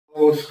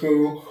old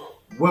school.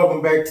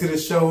 Welcome back to the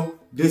show.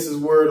 This is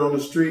Word on the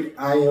Street.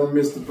 I am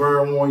Mr.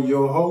 Burn,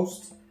 your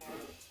host.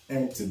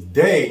 And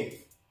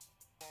today,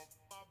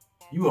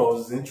 you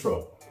hoes is in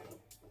trouble.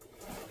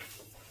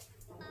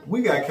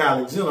 We got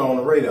Kylie Jenner on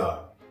the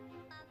radar.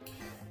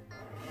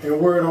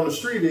 And Word on the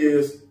Street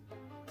is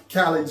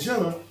Kylie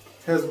Jenner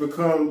has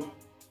become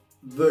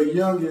the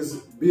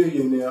youngest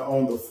billionaire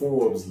on the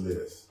Forbes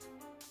list.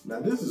 Now,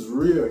 this is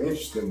real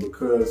interesting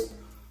because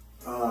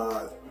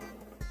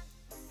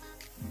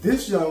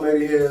this young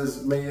lady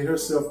has made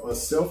herself a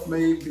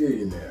self-made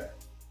billionaire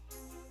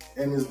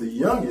and is the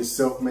youngest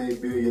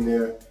self-made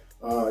billionaire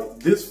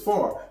this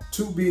far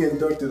to be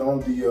inducted on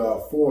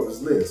the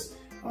Forbes list.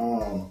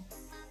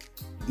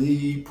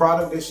 The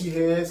product that she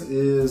has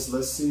is,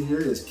 let's see here,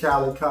 is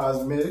Kylie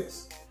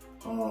Cosmetics.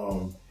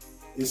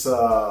 It's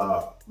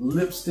a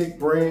lipstick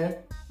brand.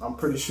 I'm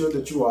pretty sure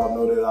that you all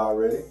know that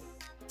already.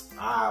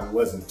 I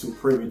wasn't too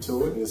privy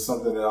to it. It's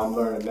something that I'm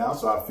learning now,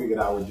 so I figured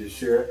I would just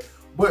share it.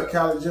 But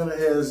Kylie Jenner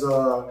has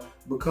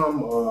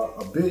become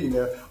a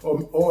billionaire,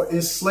 or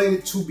is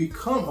slated to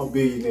become a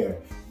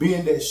billionaire,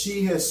 being that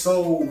she has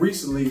sold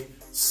recently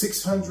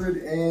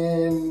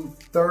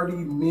 630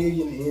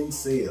 million in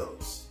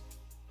sales.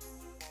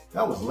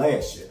 That was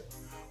last year.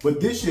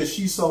 But this year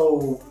she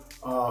sold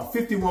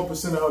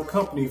 51% of her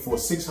company for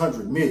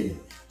 600 million.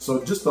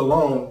 So just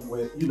alone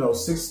with,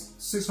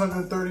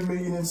 630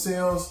 million in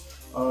sales,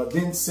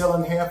 then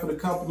selling half of the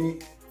company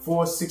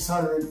for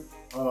 600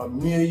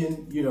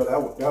 million, that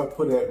would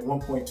put it at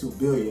 1.2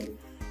 billion.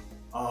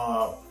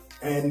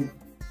 And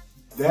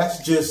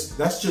that's just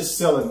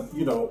selling,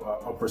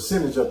 a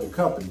percentage of the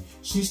company.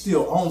 She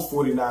still owns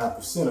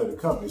 49% of the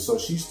company. So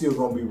she's still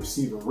going to be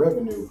receiving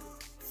revenue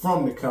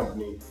from the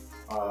company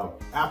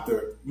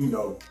after,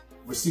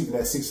 receiving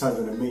that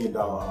 $600 million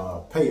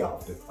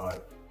payoff,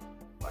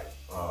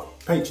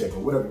 paycheck or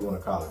whatever you want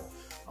to call it.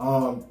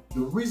 The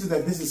reason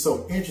that this is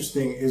so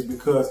interesting is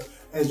because,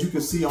 as you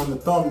can see on the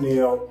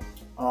thumbnail,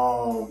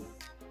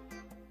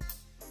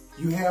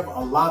 you have a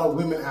lot of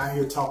women out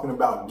here talking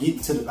about I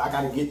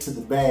gotta get to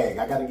the bag,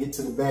 I gotta get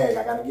to the bag,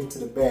 I gotta get to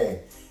the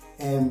bag.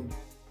 And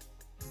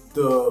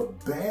the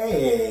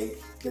bag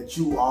that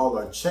you all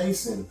are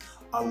chasing,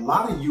 a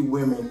lot of you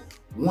women,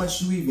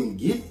 once you even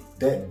get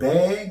that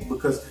bag,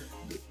 because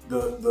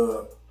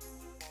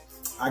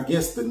I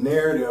guess the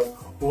narrative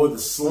or the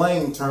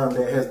slang term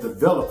that has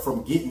developed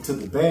from getting to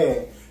the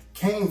bag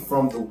came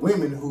from the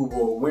women who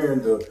were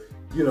wearing the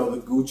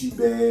Gucci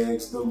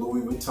bags, the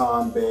Louis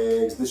Vuitton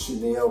bags, the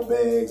Chanel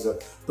bags,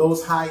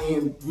 those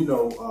high-end,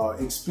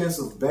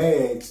 expensive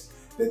bags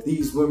that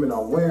these women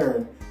are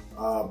wearing,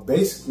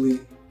 basically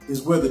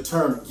is where the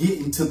term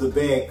getting to the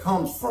bag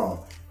comes from.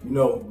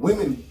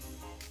 Women,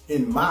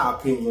 in my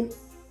opinion,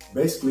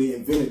 basically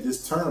invented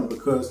this term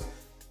because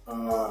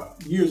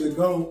years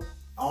ago,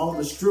 all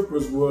the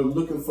strippers were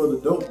looking for the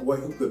dope boy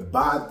who could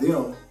buy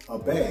them a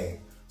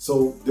bag.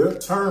 So their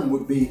term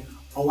would be,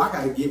 oh, I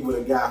gotta get with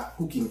a guy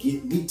who can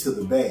get me to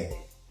the bag.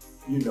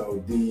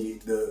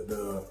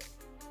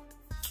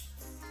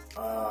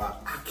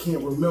 I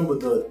can't remember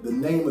the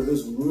name of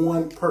this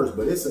one purse,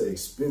 but it's an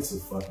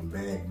expensive fucking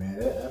bag, man.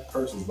 That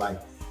purse is like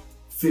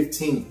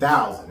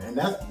 $15,000, and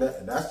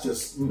that's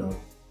just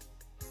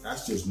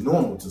that's just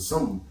normal to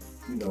some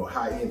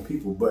high-end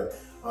people. But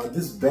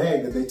this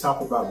bag that they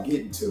talk about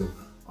getting to,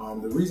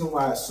 the reason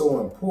why it's so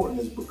important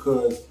is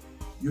because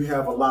you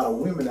have a lot of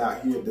women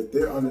out here that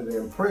they're under the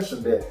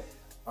impression that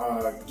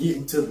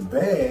getting to the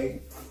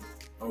bag,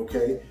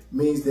 okay,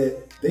 means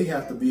that they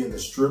have to be in the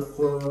strip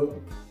club,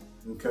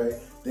 okay?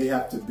 They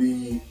have to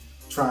be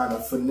trying to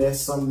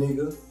finesse some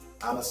nigga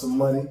out of some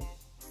money,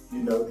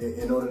 in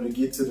order to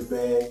get to the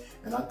bag.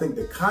 And I think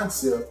the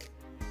concept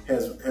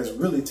has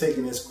really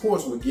taken its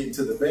course with getting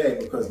to the bag,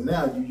 because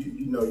now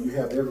you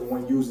have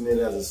everyone using it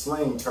as a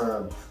slang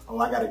term. Oh,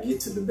 I gotta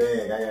get to the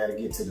bag, I gotta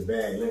get to the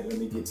bag, let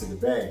me get to the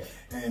bag.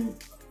 And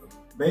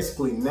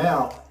basically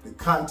now the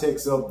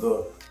context of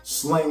the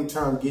slang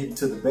term getting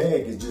to the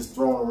bag is just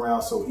thrown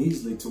around so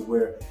easily to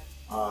where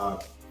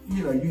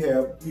you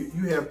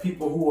have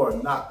people who are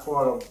not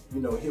part of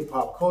hip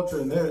hop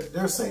culture, and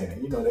they're saying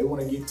it. They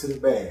want to get to the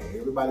bag.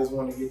 Everybody's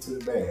wanting to get to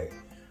the bag.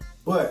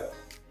 But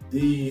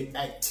the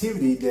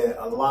activity that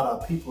a lot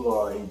of people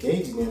are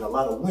engaging in, a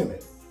lot of women,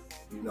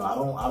 I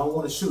don't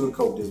want to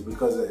sugarcoat this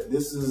because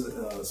this is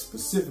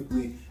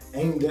specifically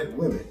aimed at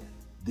women.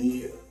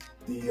 The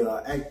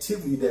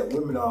activity that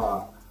women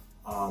are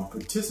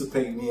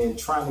participating in,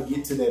 trying to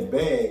get to that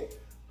bag,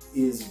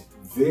 is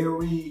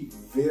very,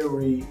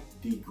 very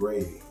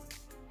degrading.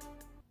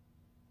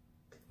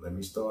 Let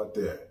me start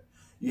there.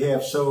 You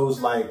have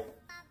shows like,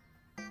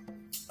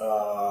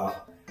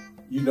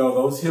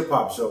 those hip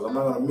hop shows. I'm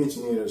not going to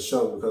mention any of the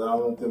shows because I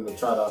don't want them to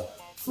try to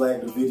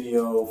flag the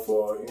video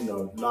for,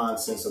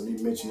 nonsense of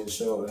me mentioning the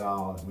show,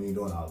 and we ain't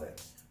doing all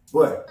that.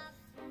 But,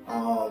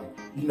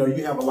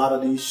 you have a lot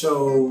of these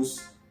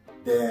shows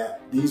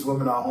that these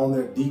women are on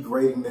there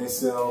degrading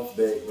themselves.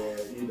 They're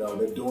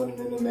doing it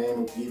in the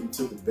name of getting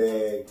to the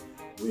bag,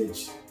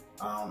 which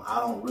I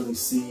don't really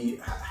see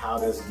how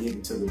that's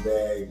getting to the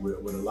bag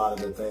with a lot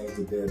of the things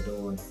that they're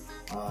doing.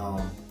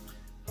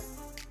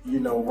 You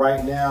know,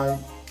 right now,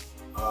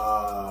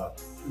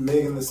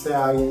 Megan Thee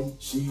Stallion,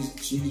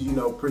 she's you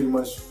know, pretty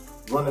much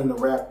running the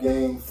rap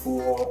game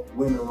for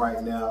women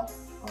right now.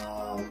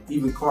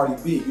 Even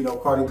Cardi B, you know,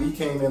 Cardi B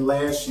came in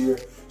last year.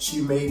 She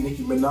made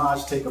Nicki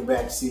Minaj take a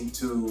backseat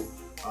to,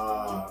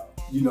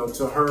 you know,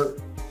 to her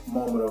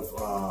moment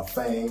of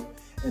fame.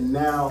 And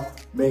now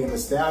Megan Thee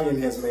Stallion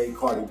has made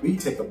Cardi B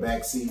take a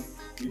backseat,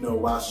 you know,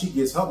 while she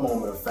gets her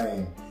moment of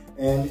fame.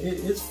 And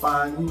it's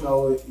fine, you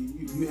know,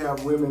 you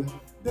have women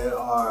that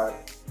are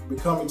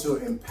becoming to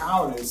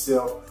empower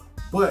themselves,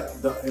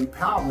 but the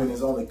empowerment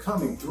is only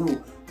coming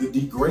through the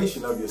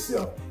degradation of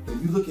yourself.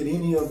 If you look at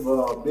any of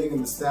Megan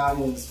Thee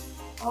Stallion's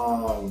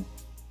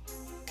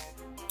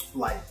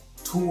like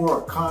tour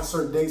or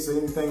concert dates or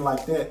anything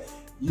like that,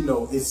 you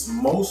know, it's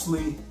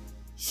mostly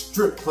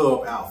strip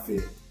club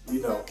outfit.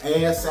 You know,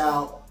 ass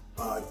out,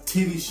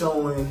 titty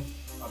showing.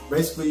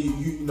 Basically,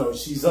 you know,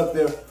 she's up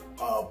there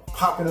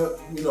popping up.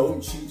 You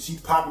know, she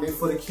popping it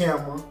for the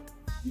camera.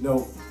 You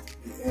know,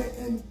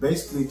 and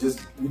basically just,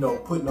 you know,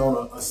 putting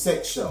on a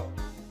sex show.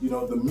 You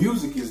know, the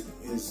music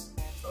is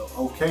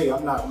okay.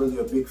 I'm not really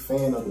a big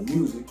fan of the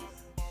music,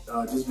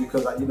 just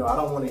because you know, I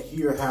don't want to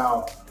hear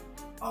how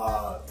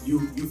you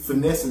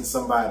finessing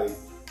somebody.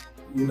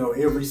 You know,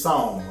 every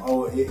song.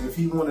 Oh, if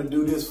he want to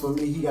do this for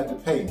me, he got to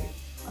pay me.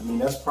 I mean,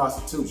 that's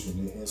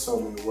prostitution in so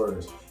many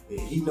words.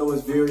 He knows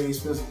it's very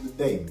expensive to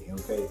date me,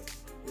 okay?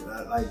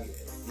 Like,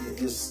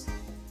 it's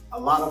a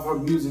lot of her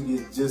music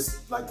is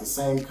just like the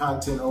same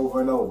content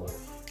over and over.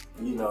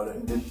 You know,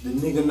 the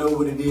nigga know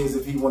what it is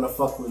if he want to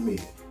fuck with me.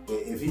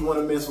 If he want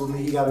to mess with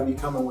me, he got to be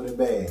coming with a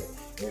bag.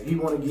 If he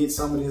want to get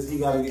some of this, he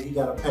got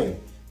to pay.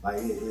 Like,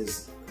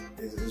 it's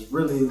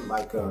really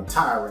like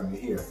tiring to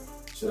hear,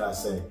 should I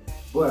say.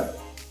 But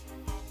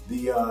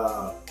the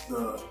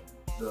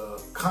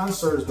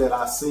concerts that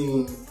I've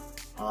seen,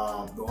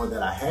 or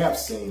that I have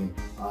seen,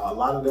 a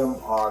lot of them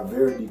are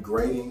very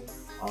degrading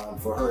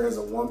for her as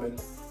a woman.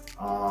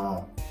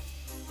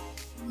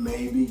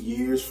 Maybe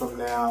years from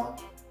now,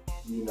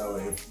 you know,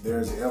 if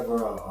there's ever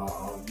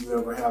you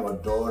ever have a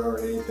daughter or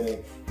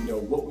anything, you know,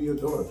 what will your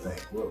daughter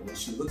think? When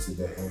she looks at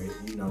that,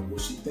 you know, will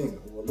she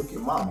think, well, look at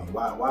mommy.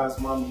 Why is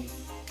mommy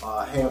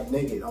half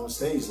naked on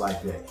stage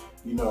like that?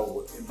 You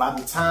know, by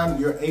the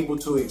time you're able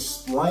to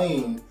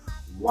explain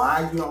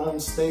why you're on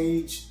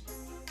stage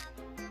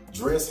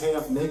dressed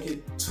half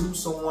naked to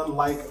someone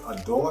like a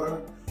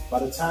daughter, by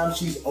the time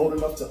she's old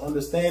enough to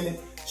understand it,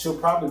 she'll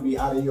probably be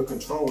out of your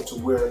control to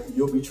where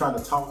you'll be trying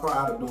to talk her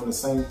out of doing the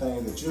same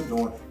thing that you're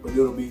doing, but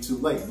it'll be too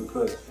late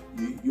because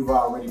you've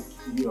already,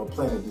 you know,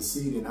 planted the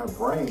seed in her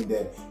brain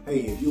that, hey,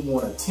 if you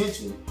want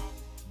attention,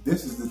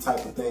 this is the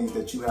type of things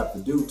that you have to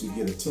do to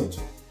get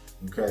attention.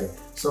 Okay,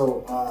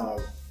 so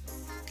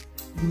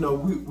you know,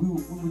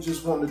 we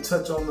just wanted to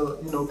touch on the,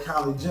 you know,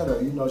 Kylie Jenner.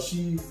 You know,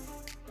 she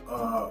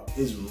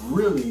is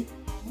really,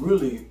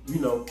 you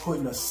know,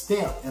 putting a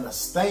stamp and a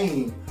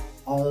stain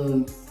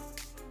on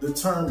the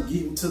term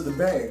getting to the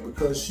bag,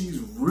 because she's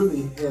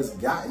really has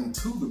gotten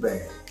to the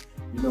bag.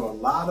 You know, a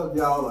lot of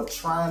y'all are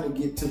trying to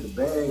get to the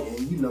bag,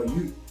 and you know,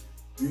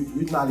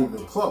 you're not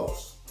even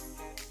close.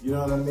 You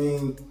know what I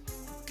mean?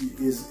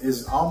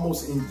 It's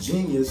almost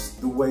ingenious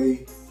the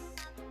way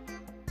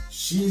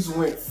she's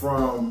went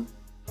from,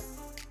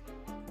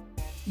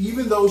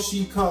 even though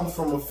she comes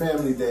from a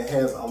family that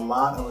has a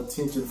lot of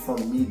attention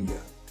from media,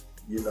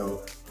 you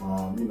know,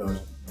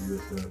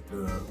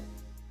 the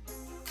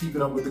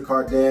Keeping Up with the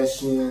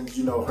Kardashians,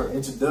 you know, her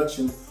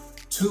introduction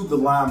to the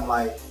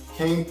limelight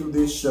came through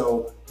this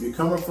show. You're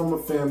coming from a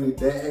family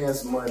that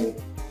has money,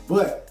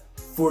 but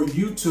for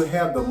you to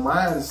have the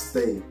mind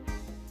state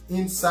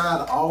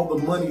inside all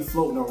the money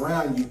floating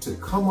around you to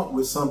come up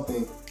with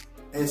something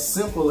as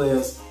simple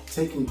as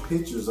taking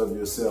pictures of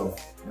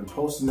yourself and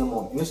posting them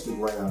on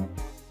Instagram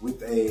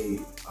with a,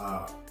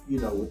 you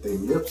know, with a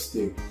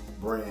lipstick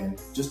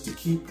brand, just to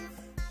keep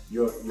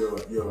your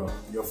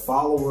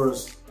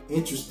followers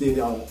interested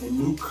in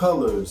new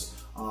colors,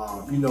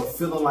 you know,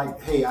 feeling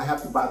like, hey, I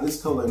have to buy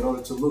this color in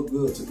order to look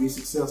good, to be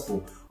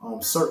successful.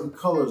 Certain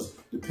colors,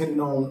 depending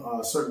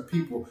on certain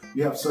people,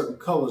 you have certain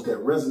colors that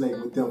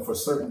resonate with them for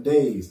certain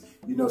days.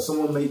 You know,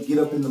 someone may get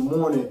up in the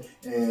morning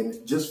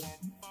and just,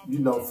 you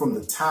know, from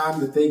the time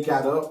that they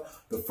got up,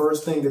 the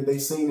first thing that they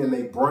seen in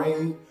their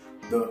brain,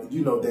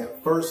 you know,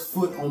 that first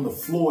foot on the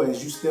floor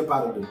as you step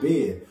out of the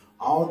bed,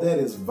 all that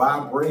is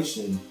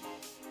vibration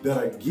that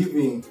are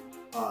giving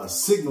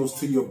signals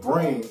to your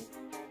brain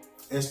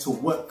as to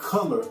what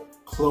color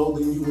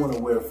clothing you want to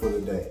wear for the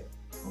day.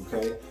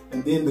 Okay,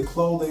 and then the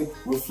clothing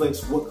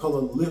reflects what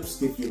color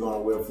lipstick you're going to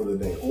wear for the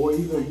day, or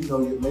even, you know,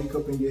 your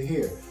makeup and your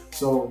hair.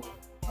 So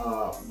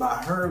by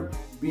her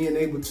being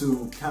able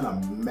to kind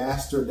of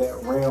master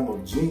that realm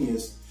of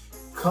genius,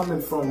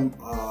 coming from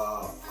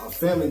a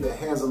family that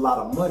has a lot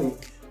of money,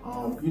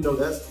 you know,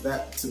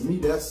 that to me,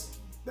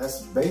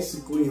 that's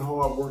basically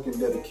hard work and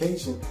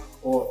dedication,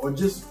 or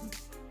just,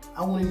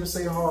 I won't even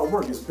say hard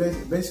work. It's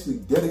basically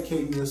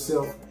dedicating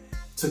yourself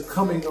to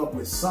coming up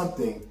with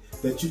something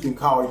that you can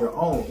call your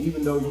own,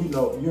 even though you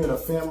know you're in a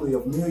family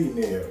of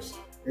millionaires.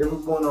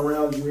 Everyone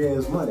around you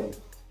has money.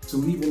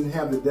 To even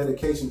have the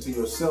dedication to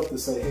yourself to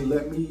say, hey,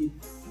 let me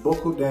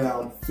buckle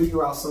down,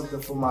 figure out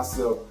something for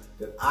myself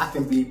that I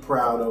can be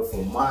proud of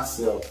for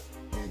myself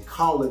and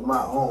call it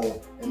my own.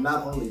 And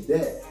not only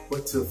that,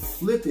 but to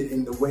flip it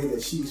in the way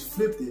that she's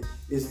flipped it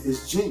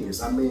is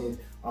genius. I mean,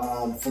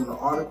 from the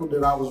article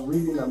that I was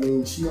reading, I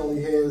mean, she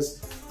only has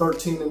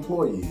 13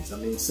 employees. I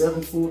mean,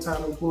 7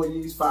 full-time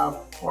employees,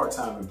 5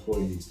 part-time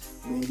employees.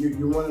 I mean,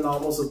 you're running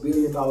almost $1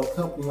 billion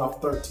company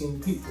off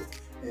 13 people.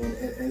 And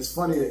it's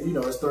funny that, you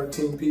know, it's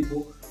 13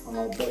 people,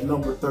 that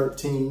number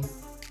 13,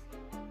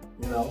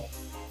 you know,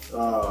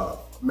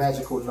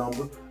 magical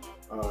number,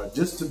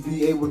 just to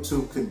be able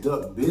to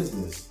conduct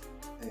business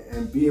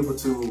and be able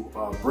to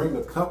bring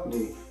a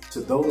company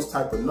to those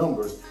type of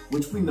numbers,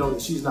 which we know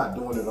that she's not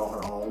doing it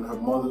on her own. Her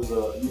mother's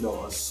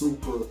a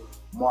super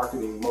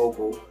marketing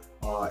mogul,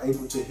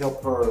 able to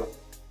help her,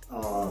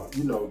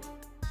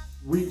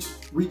 reach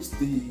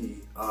the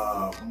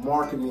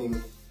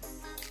marketing,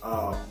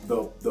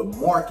 the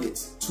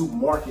markets to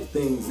market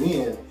things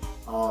in.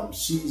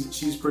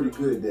 She's pretty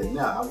good at that.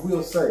 Now, I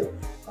will say,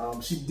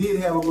 she did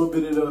have a little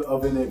bit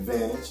of an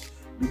advantage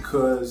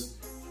because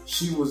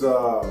she was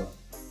on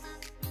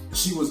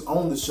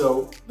the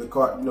show,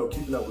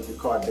 Keeping Up with the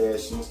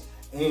Kardashians,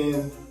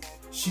 and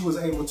she was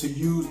able to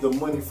use the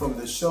money from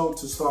the show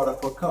to start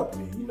up her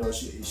company. You know,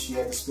 she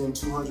had to spend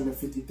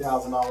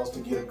 $250,000 to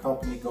get a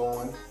company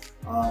going,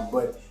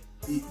 but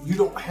you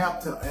don't have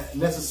to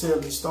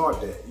necessarily start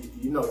that.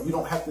 You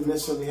don't have to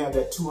necessarily have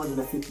that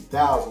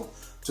 $250,000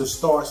 to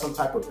start some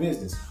type of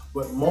business.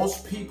 But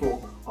most people,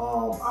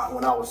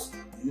 when I was,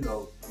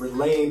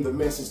 relaying the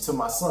message to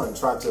my son,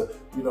 trying to,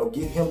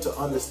 get him to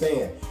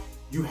understand,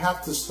 you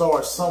have to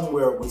start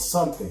somewhere with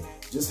something.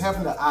 Just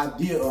having the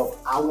idea of,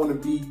 I want to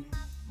be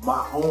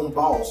my own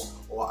boss,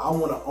 or I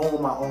want to own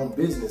my own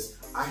business.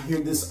 I hear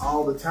this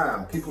all the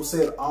time. People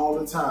say it all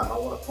the time. I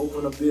want to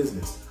open a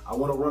business. I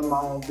want to run my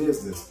own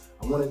business.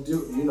 I want to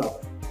do,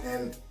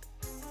 and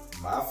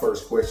my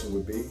first question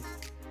would be,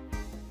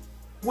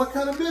 what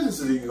kind of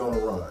business are you going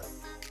to run?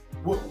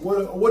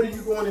 What are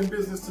you going in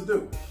business to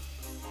do?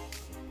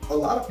 A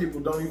lot of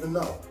people don't even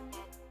know.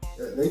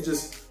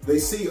 They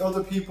see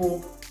other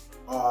people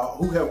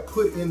who have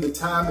put in the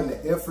time and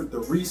the effort, the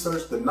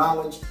research, the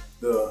knowledge,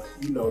 the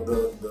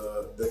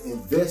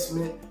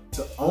investment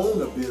to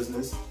own a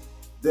business,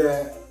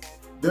 that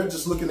they're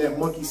just looking at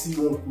monkey see,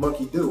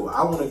 monkey do.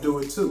 I want to do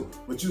it too.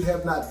 But you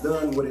have not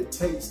done what it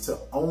takes to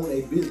own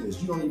a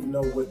business. You don't even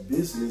know what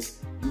business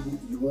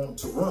you want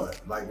to run.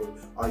 Like,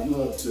 are you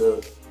want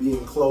to be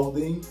in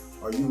clothing?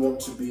 Or you want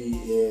to be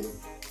in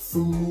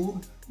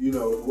food?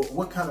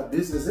 What kind of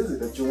business is it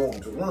that you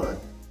want to run?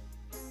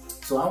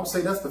 So I would say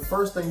that's the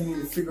first thing you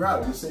need to figure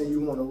out if you're saying you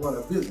want to run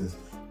a business.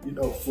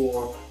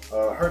 For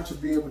her to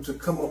be able to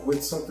come up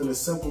with something as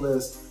simple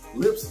as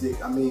lipstick.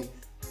 I mean,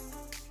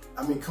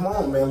 come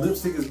on, man.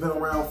 Lipstick has been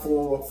around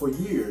for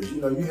years.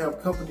 You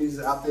have companies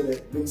out there that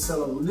have been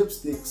selling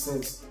lipstick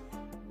since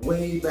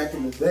way back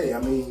in the day. I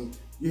mean,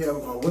 you have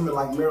women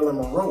like Marilyn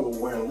Monroe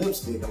wearing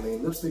lipstick. I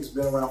mean, lipstick's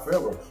been around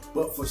forever.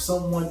 But for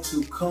someone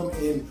to come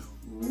and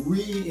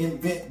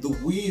reinvent the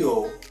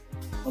wheel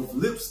of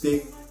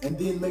lipstick and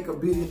then make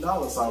 $1 billion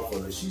off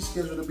of it, she's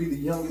scheduled to be the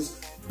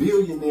youngest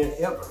billionaire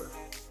ever.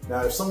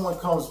 Now, if someone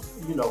comes,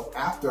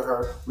 after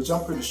her, which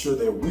I'm pretty sure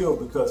they will,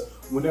 because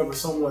whenever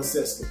someone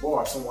sets the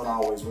bar, someone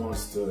always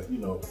wants to,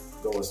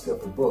 go a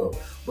step above.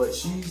 But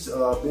she's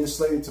been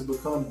slated to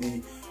become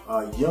the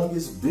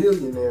youngest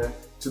billionaire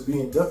to be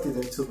inducted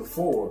into the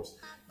Forbes,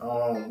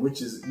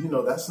 which is,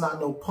 that's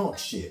not no punk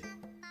shit.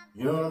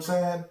 You know what I'm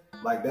saying?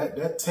 Like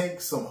that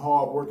takes some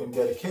hard work and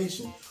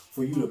dedication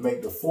for you to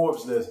make the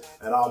Forbes list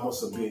at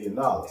almost $1 billion.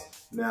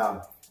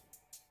 Now,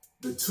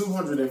 the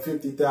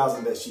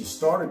 $250,000 that she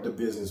started the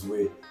business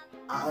with,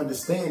 I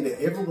understand that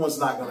everyone's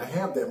not going to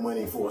have that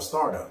money for a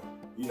startup,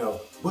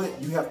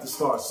 but you have to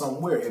start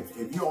somewhere.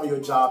 If you're on your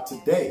job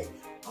today,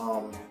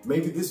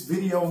 maybe this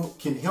video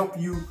can help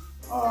you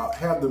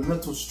have the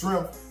mental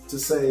strength to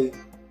say,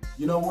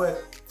 you know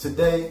what,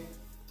 today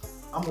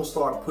I'm going to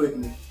start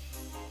putting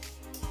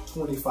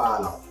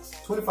 $25.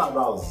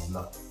 $25 is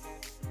nothing.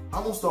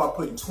 I'm going to start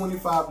putting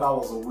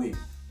 $25 a week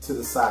to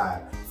the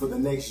side for the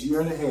next year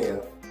and a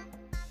half,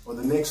 or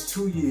the next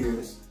 2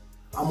 years.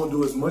 I'm gonna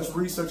do as much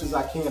research as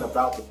I can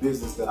about the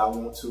business that I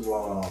want to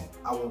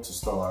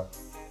start.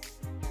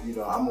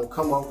 I'm gonna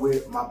come up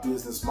with my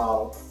business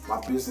model, my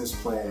business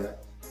plan,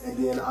 and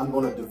then I'm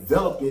gonna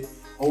develop it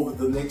over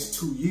the next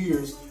 2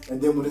 years.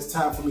 And then when it's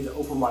time for me to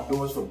open my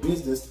doors for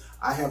business,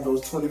 I have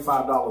those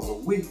 $25 a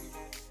week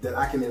that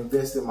I can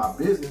invest in my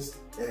business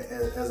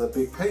as a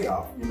big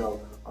payoff.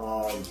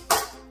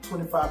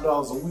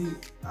 $25 a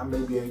week, I may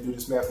be able to do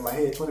this math in my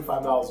head,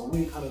 $25 a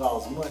week,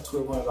 $100 a month,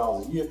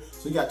 $1,200 a year.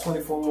 So you got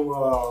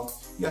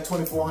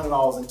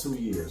 $2,400 in 2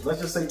 years.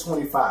 Let's just say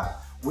 25,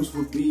 which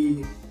would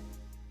be,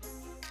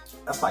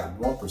 that's like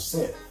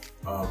 1%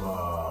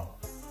 of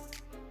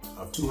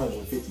of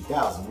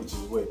 250,000, which is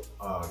what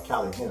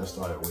Kylie Jenner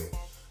started with.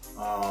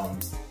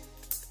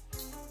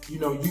 You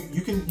know,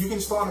 you can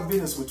start a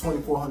business with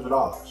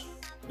 $2,400.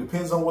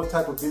 Depends on what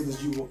type of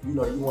business you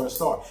want to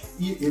start.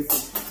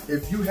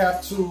 If you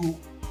have to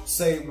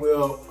say,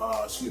 well,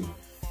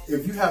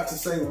 if you have to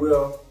say,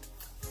 well,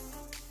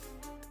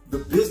 the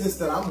business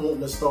that I'm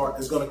wanting to start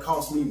is going to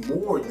cost me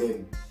more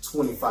than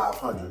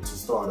 $2,500 to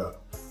start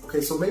up.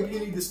 Okay, so maybe you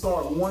need to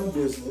start one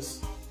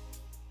business,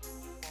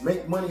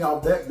 make money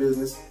off that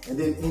business, and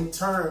then in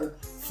turn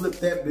flip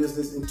that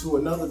business into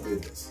another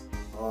business.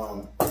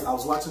 I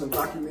was watching a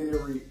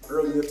documentary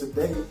earlier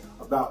today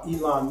about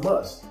Elon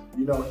Musk.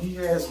 You know, he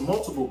has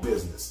multiple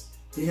business.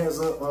 He has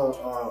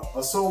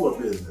a solar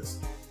business.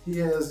 He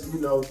has,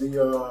 you know,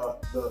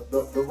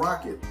 the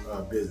rocket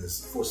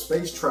business for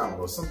space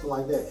travel or something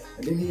like that.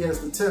 And then he has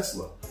the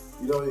Tesla.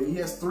 You know, he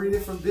has 3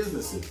 different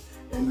businesses.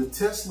 And the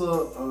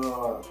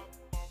Tesla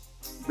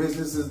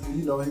business is,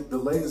 you know, the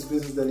latest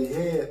business that he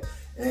had.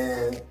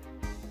 And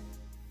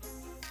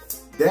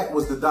that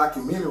was the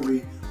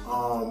documentary.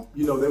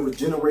 You know, they were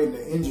generating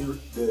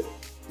the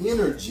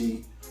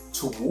energy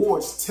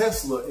towards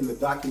Tesla in the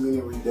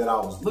documentary that I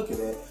was looking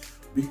at,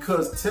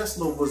 because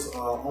Tesla was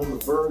on the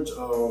verge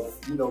of,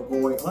 you know,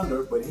 going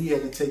under, but he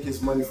had to take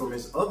his money from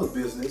his other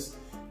business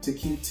to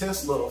keep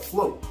Tesla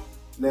afloat.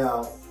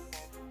 Now,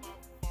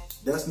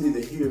 that's neither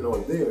here nor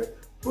there,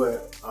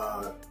 but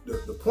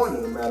the point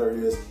of the matter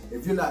is,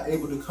 if you're not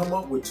able to come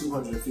up with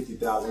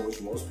 250,000,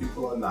 which most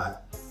people are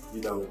not,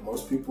 you know,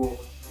 most people,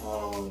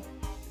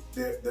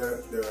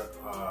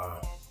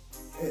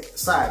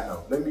 side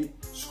note, let me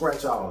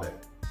scratch all that.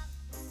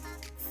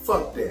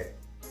 Fuck that.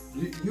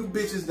 You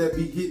bitches that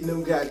be getting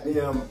them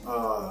goddamn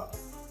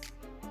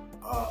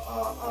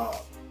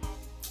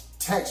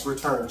tax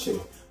return checks,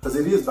 because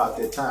it is about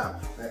that time,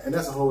 and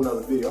that's a whole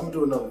nother video. I'm gonna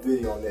do another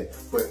video on that.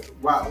 But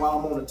while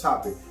I'm on the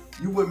topic,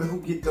 you women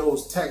who get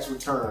those tax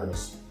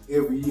returns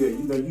every year,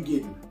 you know, you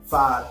getting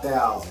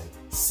 $5,000,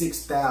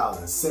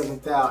 $6,000,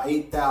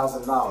 $7,000,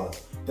 $8,000.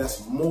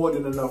 That's more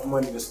than enough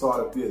money to start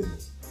a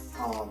business.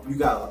 You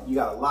got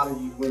a lot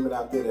of you women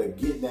out there that are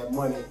getting that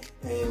money,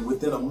 and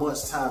within a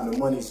month's time, the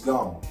money's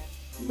gone.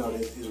 You know,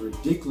 it's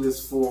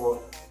ridiculous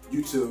for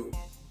you to,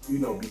 you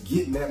know, be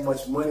getting that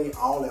much money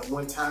all at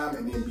one time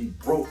and then be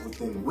broke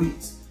within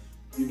weeks.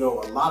 You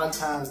know, a lot of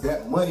times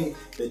that money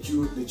that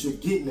you're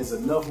getting is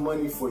enough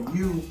money for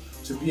you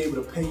to be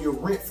able to pay your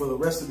rent for the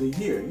rest of the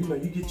year. You know,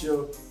 you get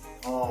your,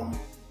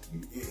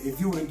 if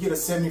you were to get a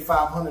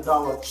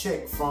 $7,500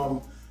 check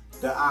from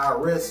the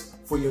IRS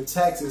for your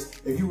taxes,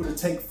 if you were to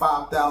take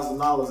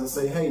 $5,000 and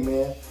say, hey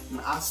man,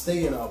 I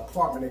stay in an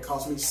apartment that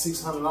costs me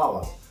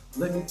 $600.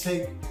 Let me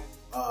take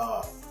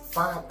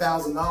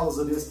 $5,000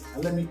 of this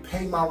and let me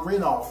pay my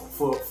rent off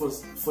for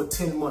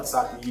 10 months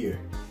out the year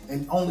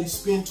and only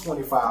spend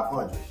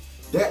 $2,500.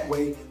 That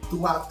way,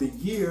 throughout the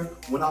year,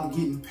 when I'm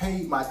getting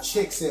paid my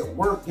checks at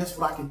work, guess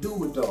what I can do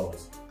with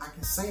those? I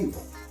can save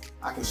them.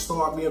 I can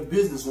start me a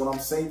business when I'm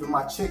saving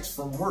my checks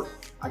from work.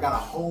 I got a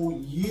whole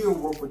year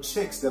worth of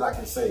checks that I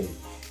can save.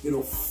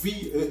 It'll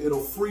free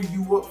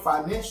you up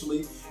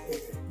financially,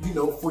 you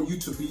know, for you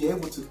to be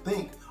able to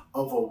think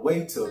of a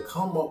way to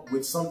come up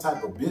with some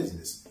type of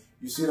business.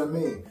 You see what I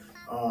mean?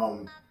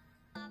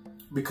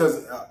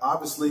 Because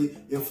obviously,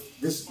 if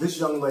this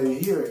young lady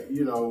here,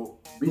 you know,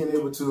 being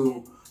able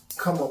to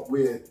come up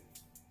with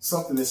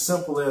something as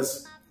simple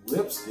as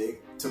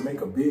lipstick to make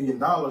 $1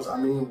 billion, I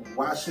mean,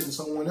 why shouldn't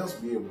someone else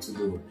be able to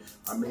do it?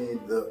 I mean,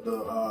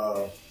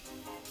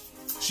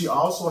 she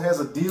also has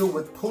a deal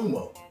with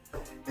Puma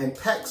and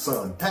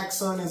PacSun.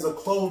 PacSun is a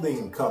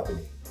clothing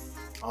company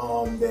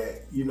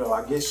that, you know,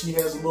 I guess she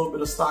has a little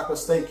bit of stock or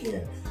stake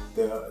in.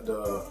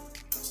 The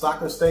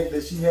stock or stake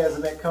that she has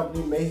in that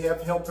company may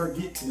have helped her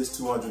get to this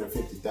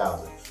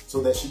 $250,000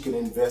 so that she can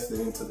invest it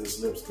into this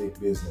lipstick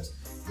business.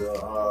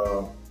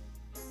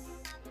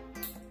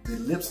 The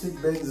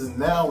lipstick business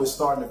now is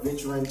starting to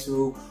venture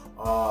into,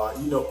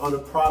 you know, other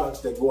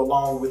products that go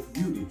along with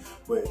beauty.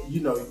 But,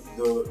 you know,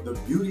 the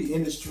beauty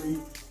industry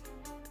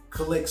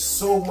collects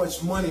so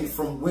much money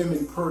from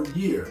women per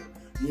year.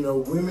 You know,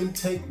 women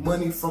take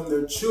money from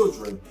their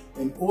children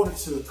in order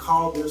to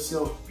call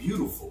themselves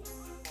beautiful.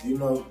 You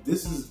know,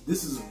 this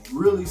is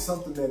really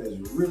something that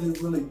is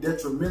really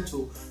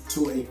detrimental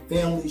to a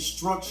family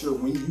structure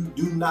when you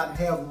do not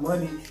have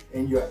money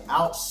and you're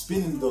out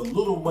spending the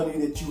little money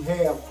that you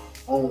have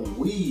on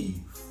weave,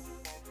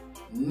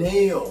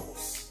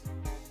 nails,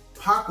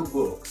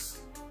 pocketbooks,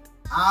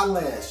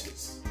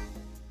 eyelashes.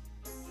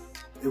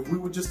 If we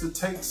were just to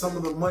take some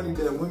of the money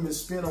that women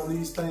spend on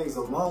these things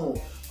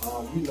alone,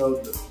 you know,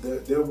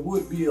 there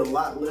would be a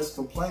lot less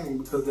complaining,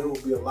 because there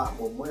would be a lot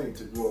more money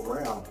to go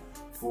around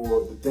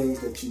for the things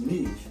that you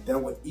need. That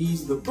would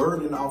ease the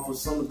burden off of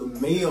some of the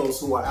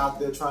males who are out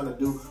there trying to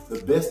do the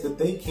best that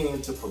they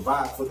can to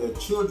provide for their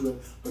children,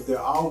 but they're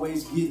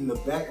always getting the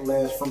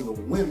backlash from the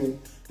women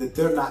that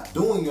they're not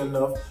doing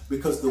enough,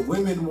 because the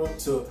women want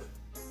to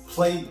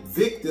play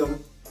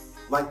victim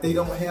like they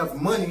don't have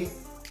money,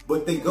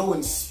 but they go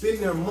and spend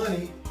their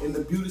money in the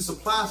beauty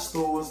supply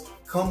stores,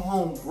 come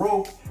home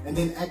broke, and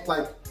then act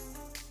like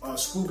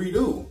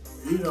Scooby-Doo.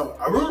 You know,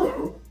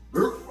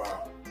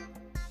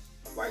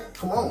 like,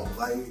 come on,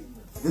 like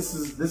this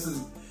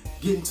is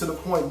getting to the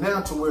point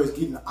now to where it's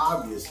getting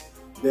obvious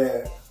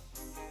that,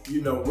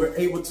 you know, we're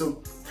able to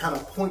kind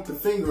of point the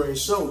finger and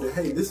show that,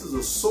 hey, this is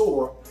a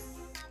sore,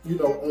 you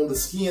know, on the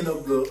skin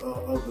of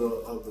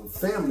the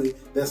family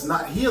that's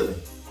not healing.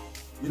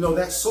 You know,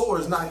 that sore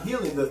is not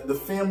healing. The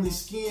family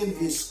skin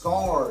is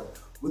scarred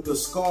with a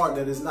scar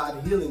that is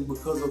not healing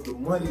because of the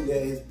money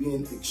that is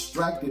being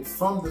extracted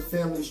from the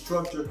family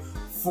structure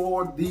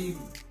for the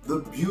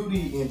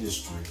beauty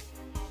industry.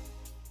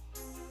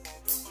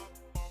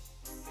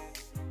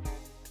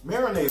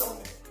 Marinate on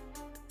that.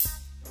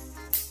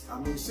 I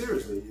mean,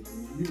 seriously,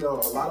 you know,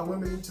 a lot of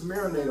women need to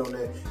marinate on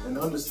that and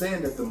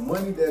understand that the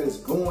money that is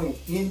going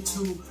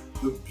into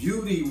the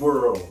beauty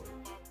world,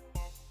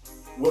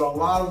 what a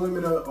lot of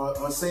women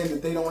are saying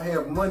that they don't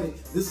have money,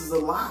 this is a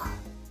lie.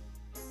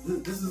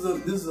 This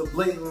is a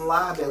blatant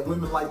lie that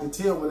women like to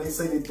tell when they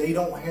say that they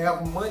don't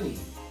have money.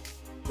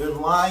 They're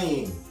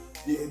lying.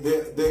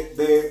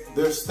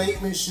 Their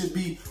statement should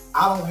be,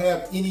 I don't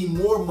have any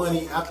more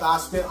money after I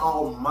spent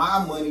all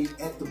my money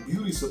at the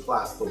beauty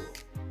supply store,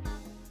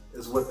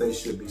 is what they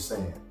should be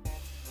saying.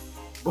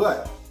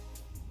 But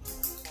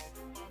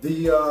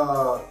the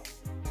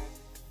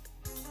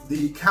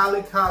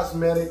Kylie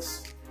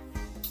Cosmetics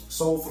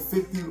sold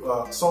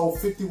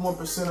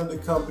 51% of the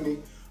company,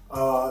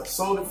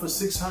 sold it for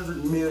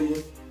 $600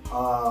 million,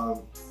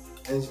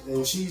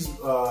 and she's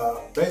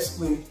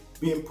basically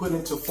being put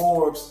into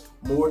Forbes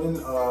more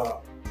than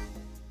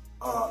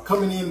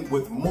coming in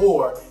with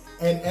more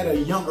and at a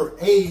younger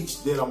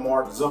age than a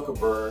Mark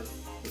Zuckerberg,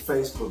 the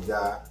Facebook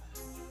guy,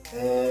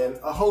 and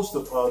a host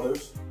of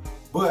others.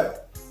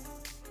 But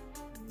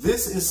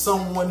this is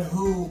someone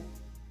who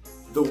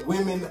the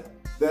women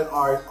that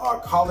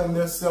are calling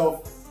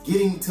themselves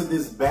getting to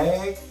this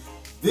bag,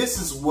 this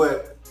is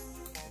what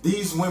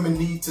these women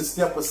need to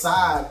step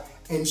aside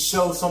and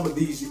show some of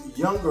these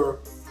younger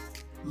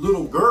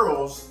little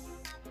girls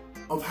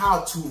of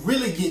how to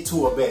really get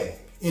to a bag.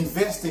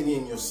 Investing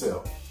in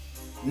yourself,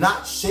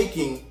 not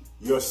shaking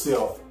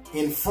yourself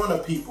in front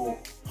of people,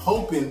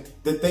 hoping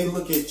that they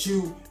look at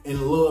you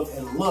in love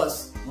and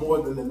lust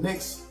more than the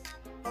next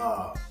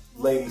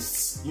lady,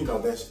 you know,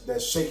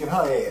 that's shaking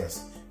her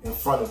ass in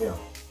front of them.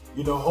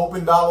 You know,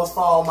 hoping dollars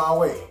fall my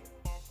way.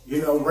 You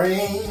know,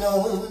 rain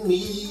on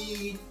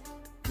me.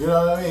 You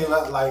know what I mean?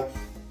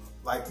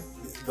 Like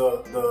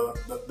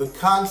the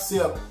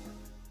concept,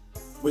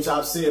 which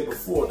I've said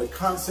before, the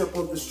concept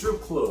of the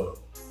strip club.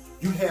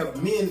 You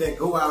have men that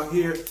go out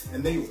here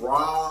and they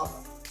rob,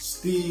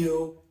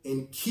 steal,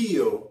 and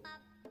kill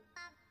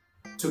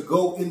to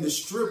go in the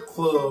strip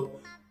club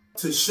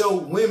to show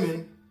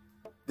women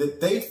that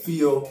they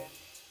feel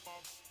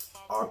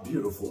are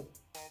beautiful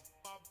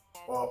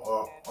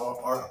or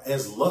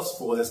as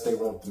lustful as they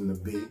want them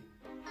to be,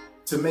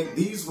 to make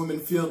these women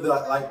feel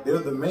that like they're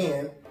the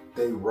man.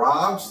 They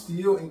rob,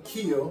 steal, and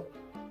kill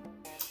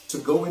to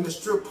go in the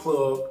strip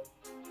club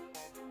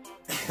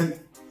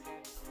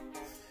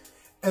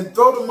and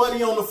throw the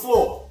money on the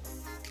floor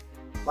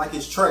like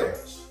it's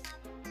trash.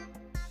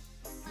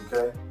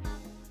 Okay?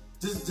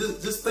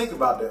 Just think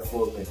about that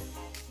for a minute.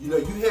 You know,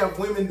 you have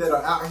women that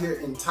are out here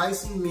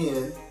enticing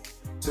men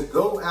to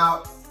go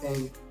out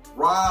and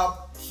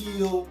rob,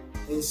 kill,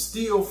 and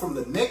steal from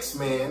the next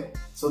man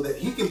so that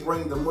he can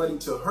bring the money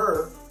to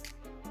her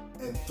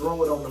and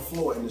throw it on the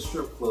floor in the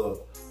strip club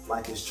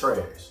like it's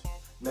trash.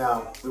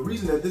 Now, the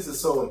reason that this is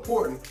so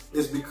important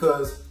is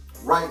because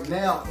right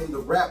now in the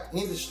rap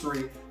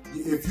industry,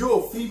 if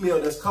you're a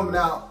female that's coming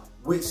out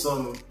with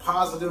some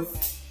positive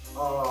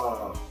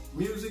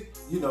music,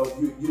 you know,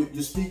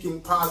 you're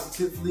speaking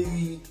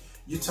positively,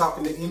 you're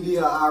talking to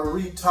India,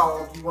 Irie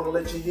talk, you want to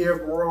let your hair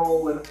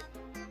grow, and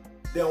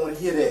they don't want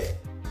to hear that.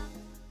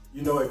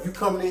 You know, if you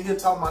coming in here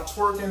talking about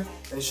twerking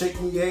and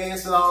shaking your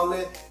ass and all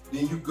that,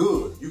 then you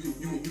good. You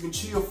can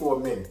chill for a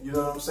minute. You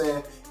know what I'm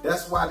saying?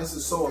 That's why this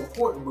is so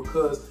important,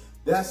 because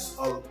that's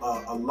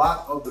a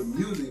lot of the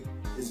music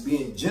is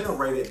being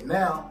generated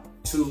now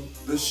to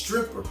the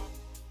stripper.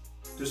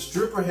 The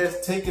stripper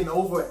has taken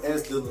over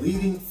as the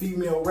leading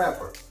female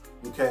rapper.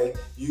 Okay,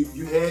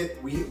 we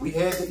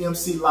had the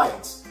MC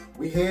Lights,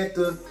 we had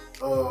the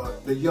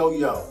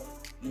Yo-Yo,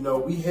 you know,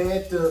 we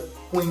had the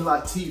Queen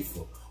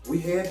Latifah, we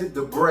had the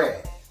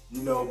Debrat,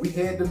 you know, we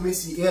had the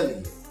Missy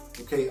Elliott.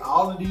 Okay,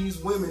 all of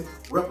these women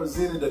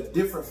represented a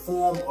different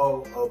form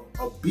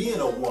of being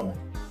a woman,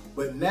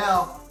 but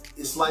now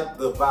it's like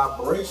the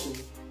vibration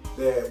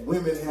that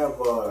women have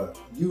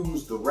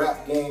used the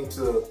rap game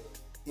to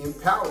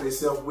empower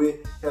themselves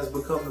with has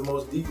become the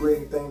most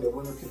degrading thing that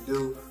women can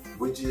do,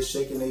 which is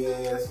shaking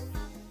their ass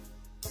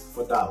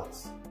for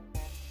dollars.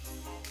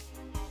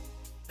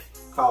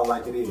 Call it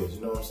like it is,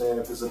 you know what I'm saying?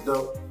 If it's a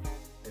duck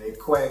and it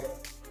quack,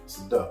 it's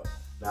a duck.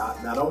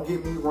 Now don't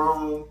get me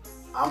wrong,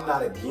 I'm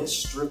not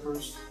against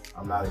strippers.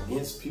 I'm not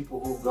against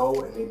people who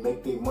go and they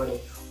make their money,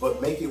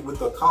 but make it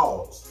with a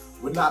cause.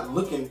 We're not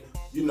looking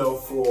you know,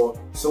 for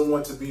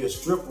someone to be a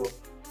stripper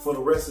for the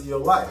rest of your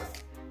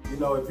life. You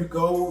know, if you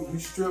go, you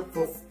strip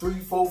for 3,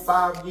 4,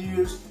 5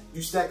 years,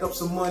 you stack up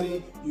some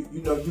money,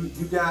 you know,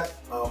 you got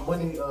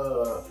money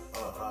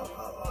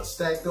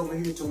stacked over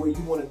here to where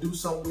you want to do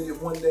something with it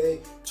one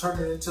day, turn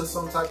it into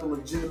some type of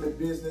legitimate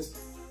business,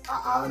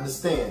 I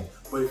understand.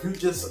 But if you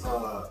just,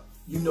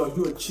 you know,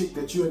 you're a chick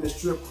that you're in the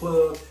strip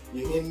club,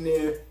 you're in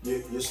there,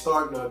 you're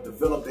starting to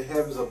develop the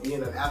habits of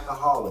being an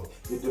alcoholic,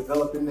 you're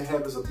developing the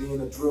habits of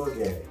being a drug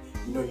addict,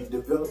 you know, you're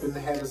developing the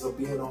habits of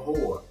being a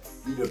whore.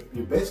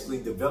 You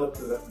basically develop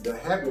the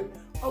habit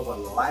of a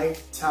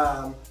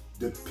lifetime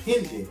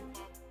dependent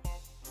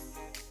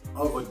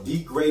of a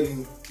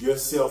degrading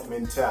yourself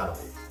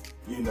mentality.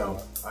 You know,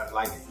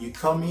 like you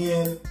come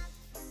in,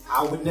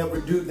 I would never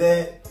do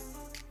that,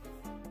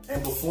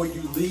 and before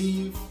you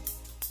leave,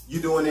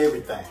 you're doing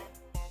everything.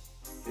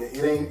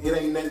 It ain't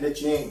nothing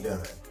that you ain't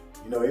done.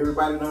 You know,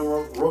 everybody done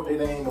wrote their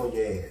name on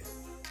your ass.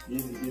 You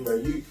know,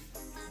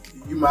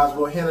 you might as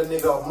well hand a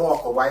nigga a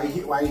marker while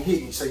you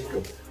hitting, so you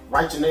can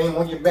write your name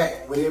on your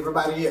back with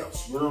everybody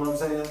else. You know what I'm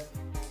saying?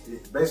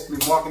 It's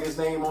basically marking his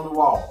name on the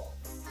wall.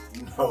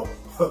 You know,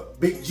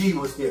 Big G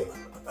was here.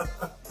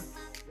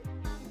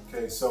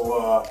 Okay,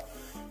 so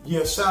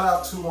yeah, shout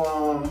out to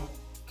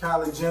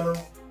Kylie Jenner.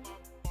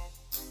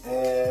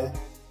 And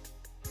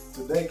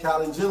today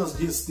Kylie Jenner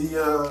gets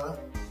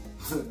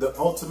the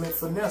ultimate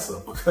finesse,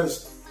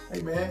 because,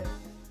 hey man,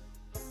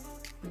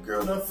 the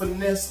girl done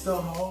finessed the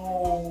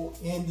whole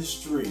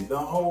industry, the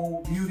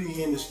whole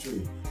beauty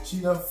industry. She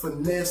done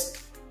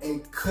finessed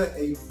and cut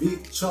a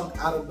big chunk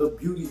out of the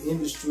beauty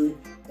industry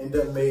and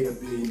done made $1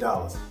 billion.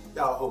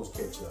 Y'all hoes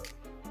catch up.